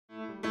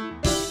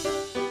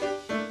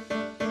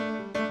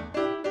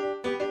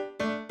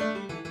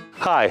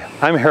Hi,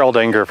 I'm Harold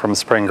Enger from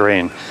Spring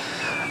Green,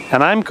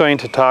 and I'm going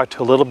to talk to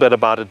you a little bit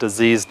about a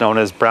disease known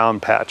as brown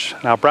patch.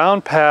 Now,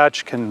 brown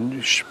patch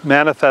can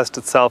manifest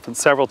itself in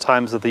several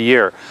times of the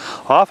year.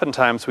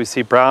 Oftentimes we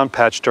see brown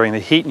patch during the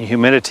heat and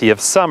humidity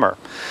of summer.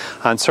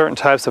 On certain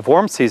types of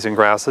warm season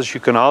grasses, you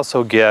can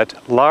also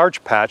get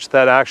large patch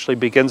that actually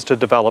begins to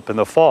develop in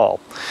the fall.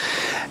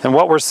 And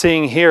what we're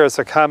seeing here is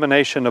a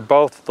combination of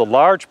both the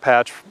large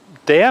patch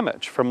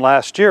damage from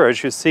last year,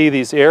 as you see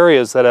these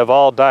areas that have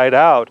all died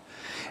out,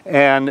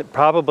 and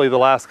probably the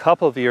last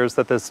couple of years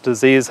that this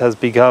disease has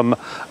become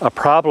a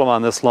problem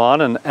on this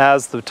lawn. And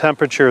as the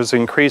temperatures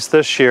increase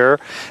this year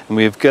and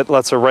we've got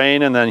lots of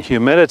rain and then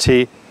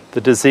humidity,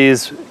 the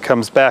disease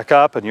comes back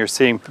up and you're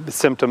seeing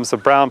symptoms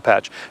of brown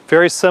patch.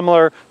 Very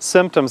similar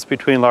symptoms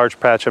between large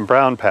patch and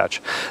brown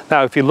patch.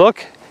 Now if you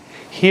look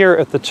here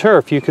at the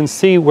turf, you can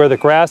see where the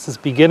grass is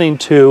beginning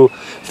to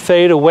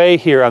fade away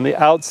here on the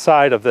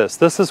outside of this.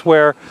 This is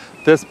where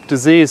this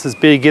disease is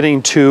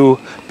beginning to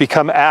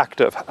become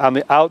active on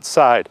the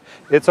outside.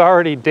 It's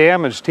already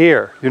damaged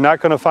here. You're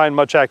not going to find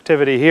much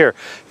activity here.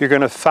 You're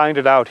going to find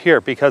it out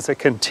here because it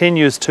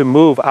continues to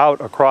move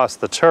out across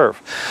the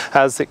turf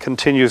as it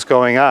continues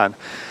going on.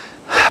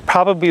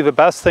 Probably the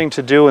best thing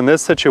to do in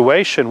this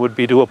situation would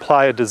be to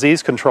apply a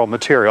disease control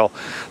material.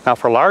 Now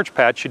for large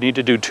patch, you need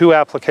to do 2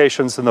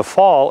 applications in the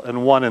fall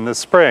and 1 in the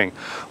spring.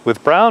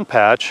 With brown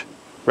patch,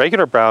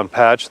 regular brown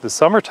patch, the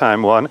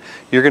summertime one,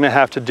 you're going to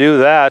have to do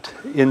that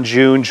in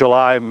June,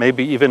 July,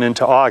 maybe even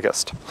into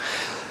August.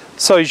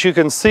 So as you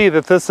can see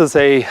that this is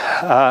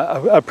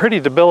a pretty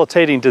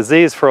debilitating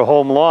disease for a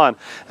home lawn,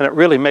 and it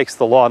really makes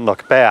the lawn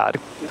look bad.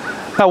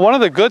 Now one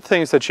of the good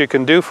things that you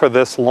can do for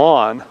this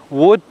lawn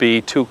would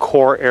be to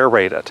core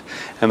aerate it.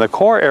 And the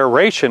core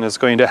aeration is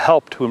going to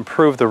help to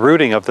improve the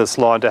rooting of this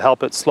lawn to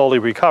help it slowly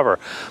recover.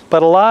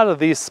 But a lot of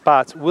these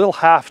spots will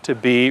have to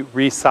be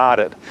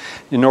resodded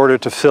in order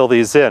to fill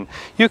these in.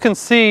 You can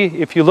see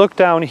if you look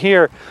down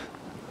here,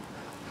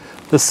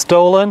 the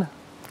stolon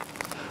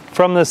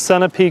from the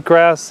centipede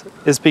grass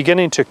is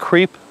beginning to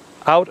creep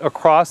out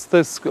across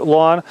this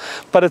lawn,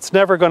 but it's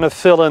never going to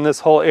fill in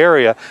this whole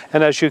area.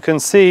 And as you can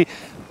see,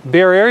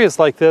 bare areas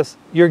like this,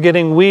 you're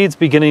getting weeds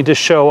beginning to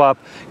show up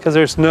because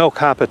there's no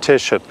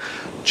competition.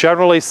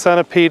 Generally,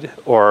 centipede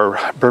or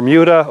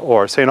Bermuda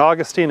or St.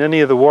 Augustine, any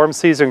of the warm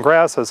season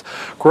grasses,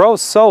 grow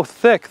so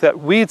thick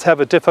that weeds have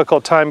a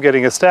difficult time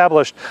getting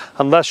established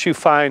unless you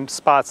find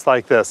spots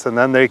like this, and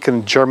then they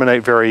can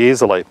germinate very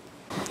easily.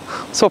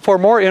 So for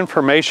more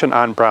information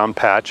on brown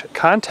patch,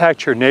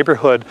 contact your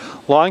neighborhood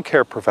lawn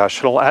care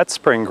professional at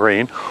Spring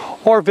Green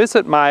or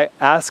visit my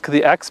Ask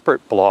the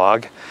Expert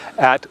blog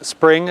at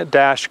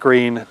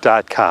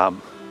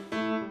spring-green.com.